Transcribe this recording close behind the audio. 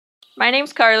My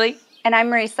name's Carly. And I'm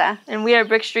Marisa. And we are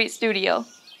Brick Street Studio.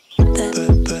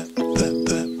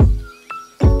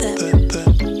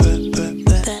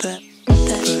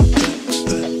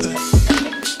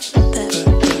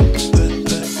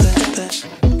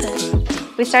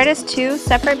 We started as two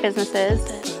separate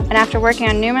businesses, and after working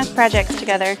on numerous projects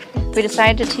together, we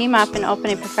decided to team up and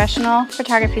open a professional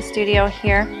photography studio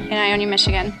here in Ionia,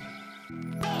 Michigan.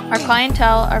 Our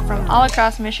clientele are from all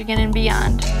across Michigan and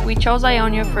beyond. We chose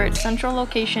Ionia for its central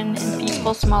location and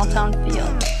peaceful small town feel.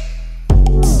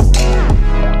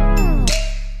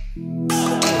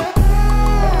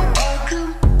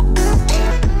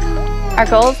 Our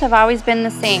goals have always been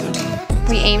the same.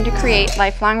 We aim to create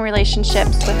lifelong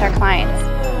relationships with our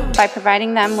clients by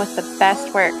providing them with the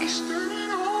best work.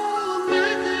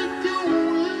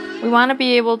 We want to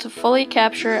be able to fully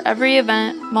capture every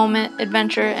event, moment,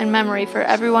 adventure, and memory for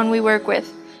everyone we work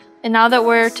with. And now that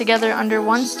we're together under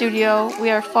one studio, we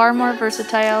are far more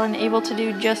versatile and able to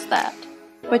do just that.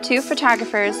 With two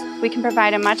photographers, we can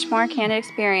provide a much more candid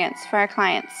experience for our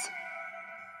clients.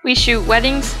 We shoot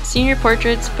weddings, senior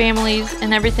portraits, families,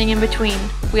 and everything in between.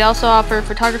 We also offer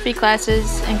photography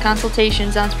classes and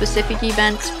consultations on specific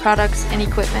events, products, and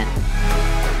equipment.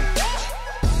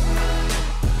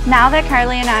 Now that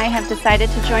Carly and I have decided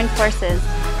to join forces,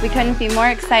 we couldn't be more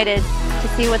excited to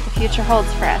see what the future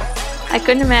holds for us. I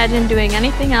couldn't imagine doing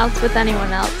anything else with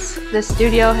anyone else. This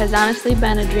studio has honestly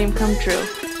been a dream come true.